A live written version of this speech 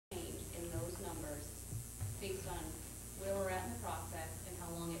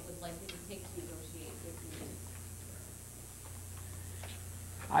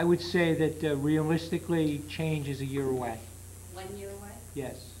I would say that realistically, change is a year away. 1 year away?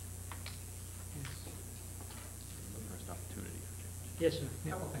 Yes. First opportunity for change. Yes, sir. A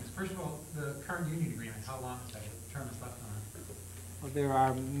couple things. First of all, the current union agreement, how long is that? The term is left on it? Well, there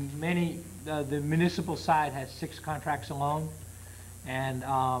are many, the municipal side has 6 contracts alone, and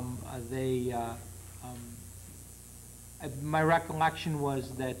my recollection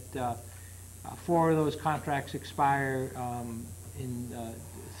was that 4 of those contracts expire in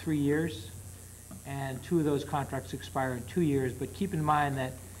 3 years, and 2 of those contracts expire in 2 years. But keep in mind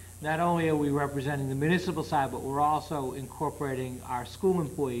that not only are we representing the municipal side, but we're also incorporating our school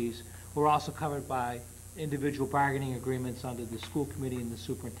employees, who are also covered by individual bargaining agreements under the school committee and the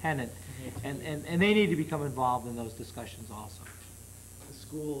superintendent, and they need to become involved in those discussions also. The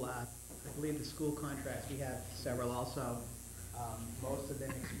school, I believe the school contracts, we have several also. Most of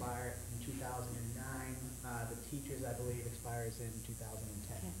them expire in 2009. The teachers, I believe, expires in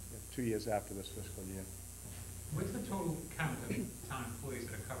 2010. 2 years after this fiscal year. What's the total count of town employees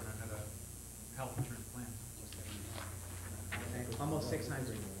that are covered under the health insurance plan? Almost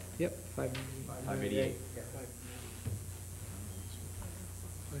 600. Yep. 588. Yeah.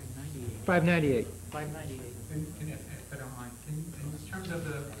 598. 598. And if I don't mind, in terms of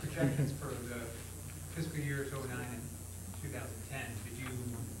the projections for the fiscal years 09 and 2010, did you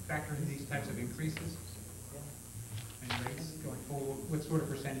factor in these types of increases in rates going forward? What sort of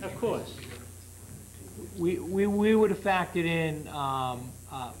percentage? Of course. We would have factored in,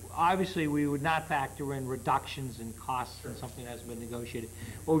 obviously, we would not factor in reductions in costs and something that has been negotiated.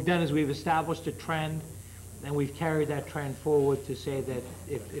 What we've done is we've established a trend, and we've carried that trend forward to say that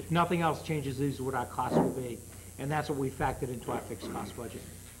if nothing else changes, these are what our costs will be. And that's what we factored into our fixed cost budget.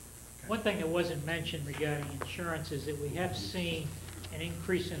 One thing that wasn't mentioned regarding insurance is that we have seen an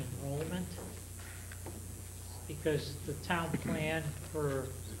increase in enrollment because the town plan for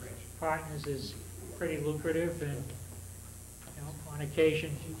partners is pretty lucrative, and on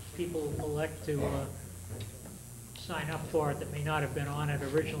occasion people elect to sign up for it that may not have been on it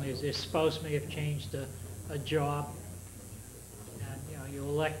originally, as their spouse may have changed a job, and you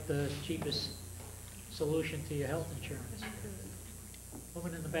elect the cheapest solution to your health insurance.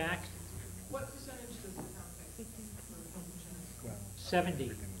 Woman in the back. What percentage does the town pay for health insurance?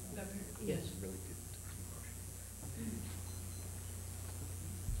 70. Yes.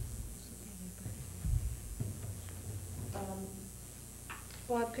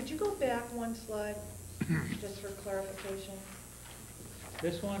 Bob, could you go back one slide, just for clarification?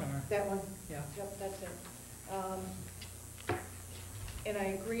 This one, or? That one? Yeah. Yep, that's it. And I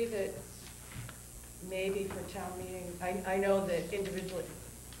agree that maybe for town meeting, I know that individually,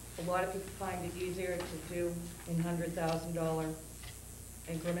 a lot of people find it easier to do in $100,000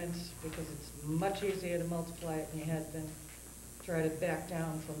 increments because it's much easier to multiply it than you had been try to back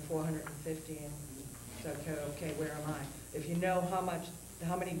down from 450 and say, okay, where am I? If you know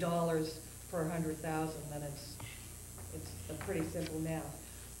how many dollars per 100,000, then it's a pretty simple math.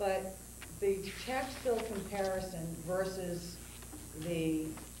 But the tax bill comparison versus the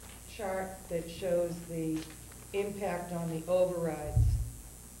chart that shows the impact on the overrides,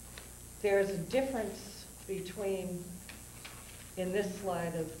 there's a difference between, in this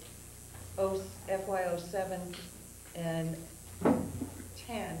slide, of FY07 and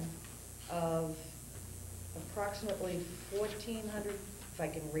 10 of approximately $1,400, if I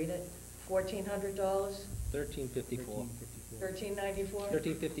can read it, $1,400? $13.54. $13.94?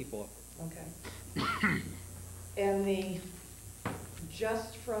 $13.54. Okay. And the,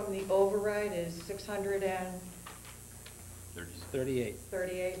 just from the override is 38.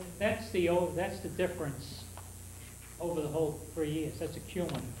 38? That's the difference over the whole 3 years. That's a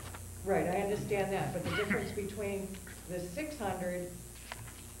cumulative. Right, I understand that, but the difference between the 600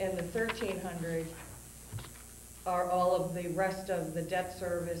 and the 1,300 are all of the rest of the debt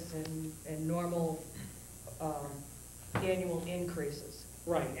service and normal annual increases.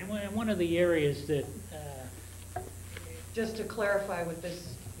 Right, and one of the areas that Just to clarify with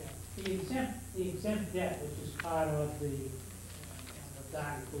this. the exempt debt, which is part of the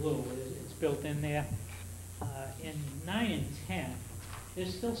dark blue, it's built in there. In 9 and 10,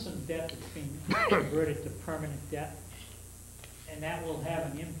 there's still some debt that's being converted to permanent debt, and that will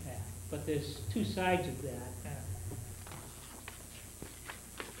have an impact. But there's two sides of that.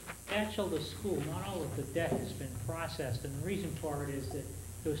 Batchelder School, not all of the debt has been processed, and the reason for it is that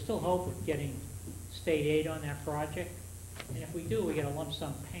there was still hope of getting state aid on that project, and if we do, we get a lump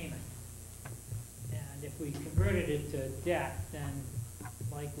sum payment. And if we converted it to debt, then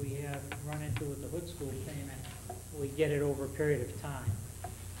like we have run into with the Hood School payment, we get it over a period of time.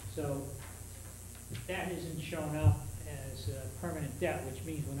 So that hasn't shown up as permanent debt, which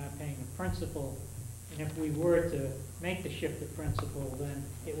means we're not paying the principal. And if we were to make the shift to principal, then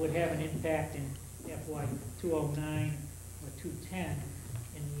it would have an impact in FY 209 or 210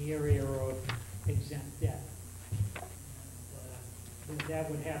 in the area of exempt debt. And, that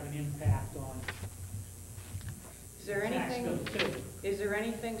would have an impact on Is there tax anything, bill too. is there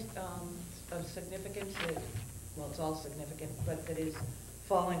anything of significance that, well, it's all significant, but that is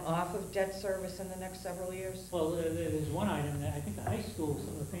falling off of debt service in the next several years? Well, there's one item that I think the high school, some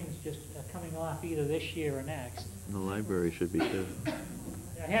of the things just are coming off either this year or next. The library should be too.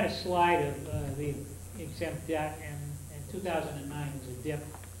 I had a slide of the exempt debt, and in 2009 was a dip,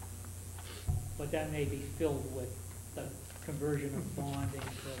 but that may be filled with the conversion of bonding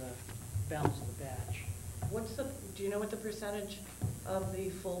for the balance of the batch. What's the, do you know what the percentage of the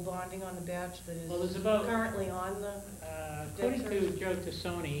full bonding on the batch that Well, there's is about- currently on the? According to Joe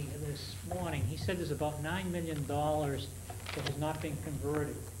Tassoni this morning, he said there's about $9 million that has not been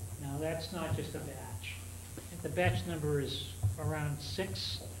converted. Now, that's not just a batch. I think the batch number is around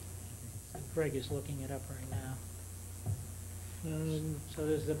 6. Greg is looking it up right now. So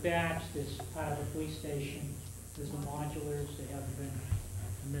there's the batch, there's part of the police station, there's the modulars, there haven't been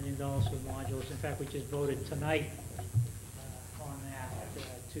 $1 million for modulars. In fact, we just voted tonight on that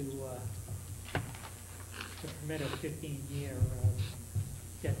to permit a 15-year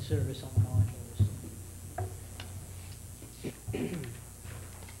debt service on the modulars.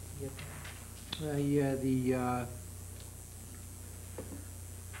 Yep. Yeah, the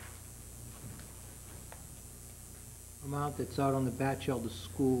amount that's out on the Batchelder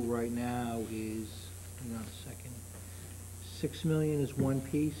School right now is, hang on a second, 6 million is one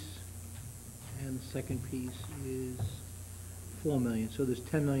piece, and the second piece is 4 million. So there's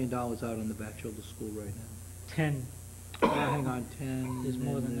 $10 million out on the Batchelder School right now. 10. Hang on, 10. There's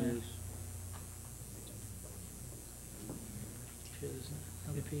more and than that. there's- There's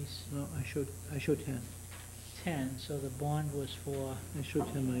another piece. No, I showed 10. 10, so the bond was for I showed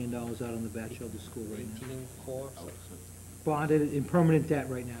 $10 million out on the Batchelder School right now. 4, Bonded in permanent debt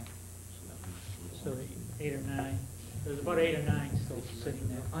right now. so 8 or 9. There's about 8 or 9 still sitting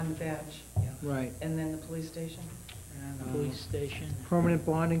there. On the batch, Right. and then the police station? And the police station. Permanent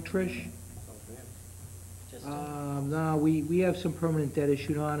bonding, Trish? No, we have some permanent debt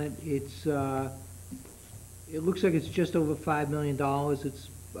issued on it. It's, it looks like it's just over $5 million. It's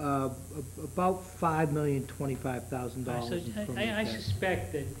about $5,025,000 in permanent I debt.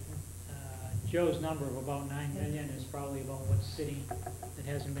 suspect that Joe's number of about 9 million is probably about what's sitting that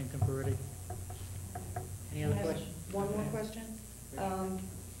hasn't been converted. Any other Can I ask questions? One more question.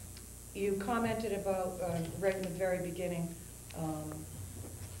 You commented about, right in the very beginning,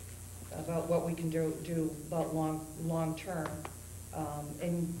 about what we can do about long-term,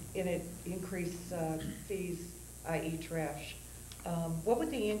 and it increase fees, i.e. trash. What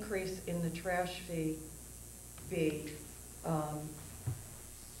would the increase in the trash fee be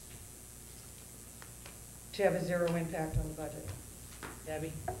to have a zero impact on the budget?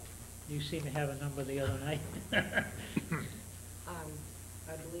 Debbie, you seem to have a number the other night. I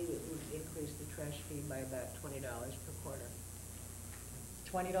believe it would increase the trash fee by about $20 per quarter.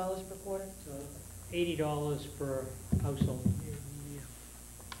 $20 per quarter? So $80 per household.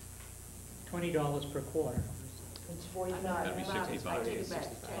 $20 per quarter. It's I'm $45. not, That'd be I 65, take it back, $10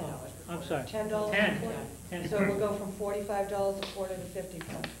 65. per quarter. I'm sorry. $10 a 10. quarter? 10. So we'll go from $45 a quarter to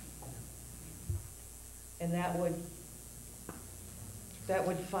 55. And that would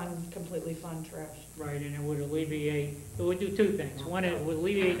completely fund trash. Right, and it would alleviate, it would do two things. One, it would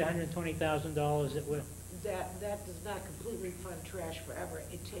alleviate the $120,000 that would, That does not completely fund trash forever.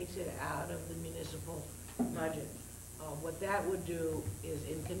 It takes it out of the municipal budget. What that would do is,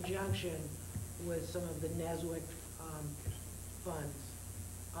 in conjunction with some of the Neswick funds,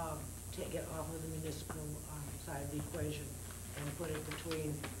 take it off of the municipal side of the equation and put it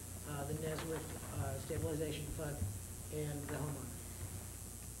between the Neswick stabilization fund and the homeowner.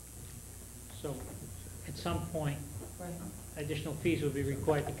 so at some point, Right. additional fees would be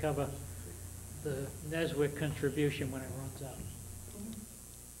required to cover the Neswick contribution when it runs out.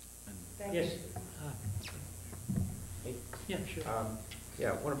 Thank you. Yes? Hey, Yeah, sure.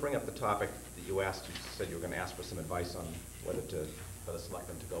 Yeah, I want to bring up the topic that you asked. You said you were going to ask for some advice on whether for the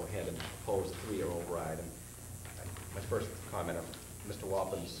selectmen to go ahead and propose a 3-year override. And my first comment of Mr.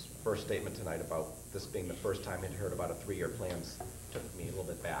 Walton's first statement tonight about this being the first time he'd heard about a 3-year plan took me a little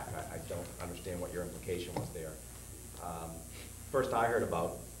bit back. I don't understand what your implication was there. First I heard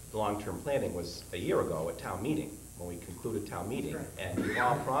about the long-term planning was a year ago at town meeting, when we concluded town meeting, and you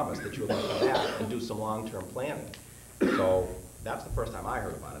all promised that you were going to come back and do some long-term planning. So That's the first time I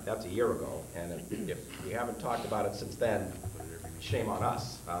heard about it. That's a year ago. And if we haven't talked about it since then, shame on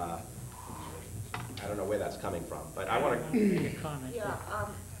us. I don't know where that's coming from, but I want to. Make a comment. Yeah,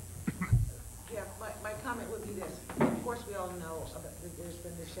 yeah, my comment would be this. Of course, we all know about, that there's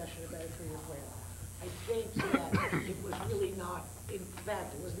been discussion about a 3-year plan. I think that it was really not, in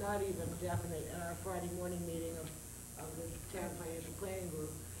fact, it was not even definite in our Friday morning meeting of the Town Financial Planning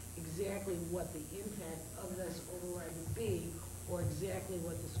Group, exactly what the impact of this override would be, or exactly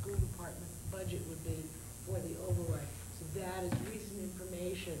what the school department budget would be for the override. So that is recent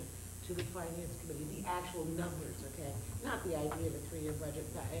information to the Finance Committee, the actual numbers, okay? Not the idea of a 3-year budget,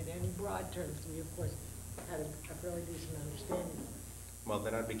 and in broad terms, we of course had a fairly decent understanding of it. Well,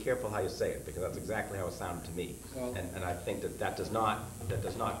 then I'd be careful how you say it, because that's exactly how it sounded to me. Well- And I think that does not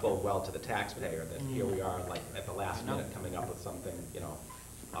bode well to the taxpayer, that here we are, like, at the last minute, coming up with something,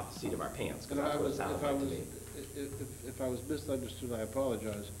 off the seat of our pants, because that's what it sounded like to me. If I was misunderstood, I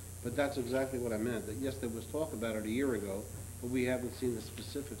apologize, but that's exactly what I meant, that yes, there was talk about it a year ago, but we haven't seen the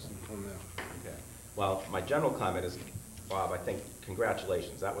specifics until now. Okay. Well, my general comment is, Bob, I think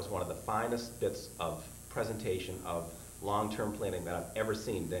congratulations. That was one of the finest bits of presentation of long-term planning that I've ever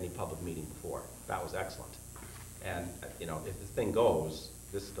seen at any public meeting before. That was excellent. And, if the thing goes,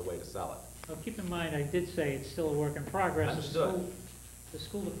 this is the way to sell it. Well, keep in mind, I did say it's still a work in progress. Understood. The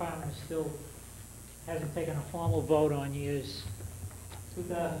school department still hasn't taken a formal vote on years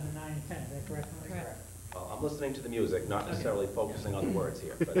 2009 and 10, is that correct? Correct. Well, I'm listening to the music, not necessarily focusing on the words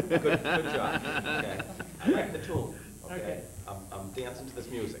here, but good job, okay? I like the tune, okay? Okay. I'm dancing to this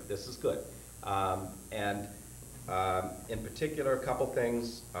music, this is good. In particular, a couple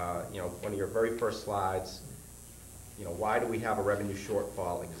things, one of your very first slides, why do we have a revenue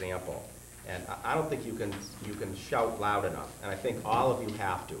shortfall example? And I don't think you can shout loud enough, and I think all of you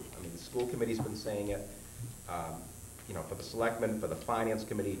have to. I mean, the school committee's been saying it, for the selectmen, for the finance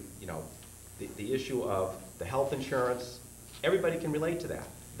committee, the issue of the health insurance, everybody can relate to that.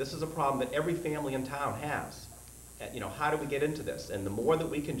 This is a problem that every family in town has. How do we get into this? And the more that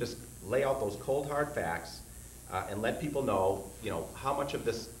we can just lay out those cold, hard facts and let people know, how much of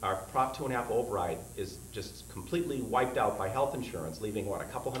this, our Prop 2.5 override is just completely wiped out by health insurance, leaving, what, a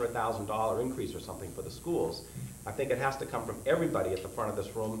couple $100,000 increase or something for the schools. I think it has to come from everybody at the front of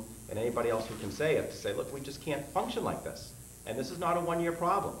this room and anybody else who can say it, to say, look, we just can't function like this. And this is not a one-year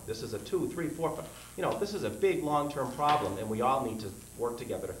problem. This is a 2, 3, 4, 5, this is a big long-term problem, and we all need to work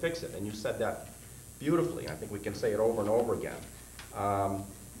together to fix it. And you said that beautifully. I think we can say it over and over again.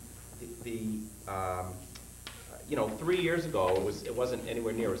 3 years ago, it wasn't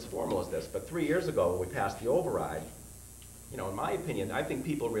anywhere near as formal as this, but 3 years ago, when we passed the override, in my opinion, I think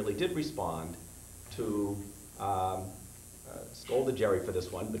people really did respond to, scolded Jerry for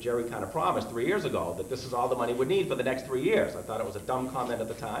this one, but Jerry kind of promised 3 years ago that this is all the money we need for the next 3 years. I thought it was a dumb comment at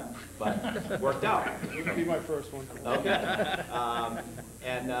the time, but it worked out. You can be my first one. Okay.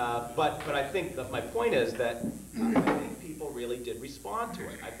 But I think that my point is that I think people really did respond to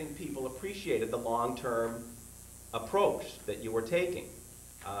it. I think people appreciated the long-term approach that you were taking.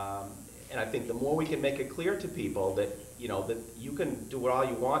 And I think the more we can make it clear to people that, that you can do all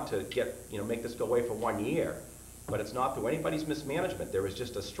you want to get, make this go away for 1 year, but it's not through anybody's mismanagement. There is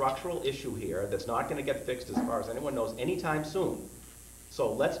just a structural issue here that's not going to get fixed, as far as anyone knows, anytime soon.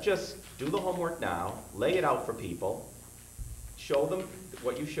 So let's just do the homework now, lay it out for people, show them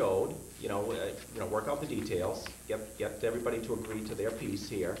what you showed, work out the details, get everybody to agree to their piece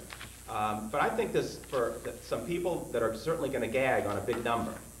here. But I think this, for some people that are certainly going to gag on a big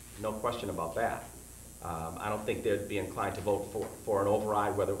number, no question about that. I don't think they'd be inclined to vote for an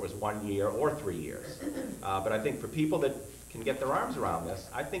override, whether it was 1 year or 3 years. But I think for people that can get their arms around this,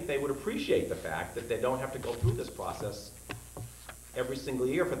 I think they would appreciate the fact that they don't have to go through this process every single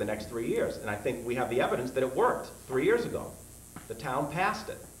year for the next 3 years. And I think we have the evidence that it worked 3 years ago. The town passed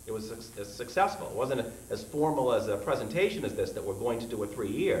it. It was successful. It wasn't as formal as a presentation as this, that we're going to do it 3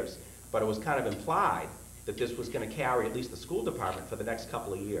 years, but it was kind of implied that this was going to carry at least the school department for the next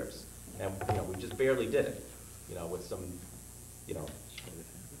couple of years. And, we just barely did it, with some,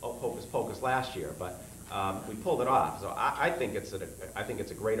 hocus pocus last year, but we pulled it off. So I think it's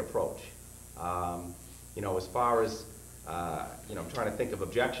a great approach. As far as, I'm trying to think of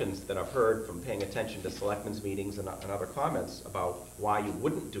objections that I've heard from paying attention to selectmen's meetings and other comments about why you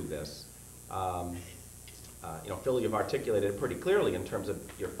wouldn't do this. Phil, you've articulated it pretty clearly in terms of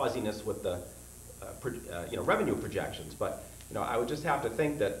your fuzziness with the, revenue projections, but I would just have to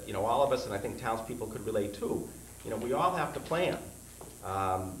think that, all of us, and I think townspeople could relate too, we all have to plan.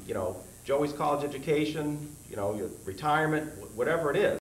 Joey's college education, your retirement, whatever it is.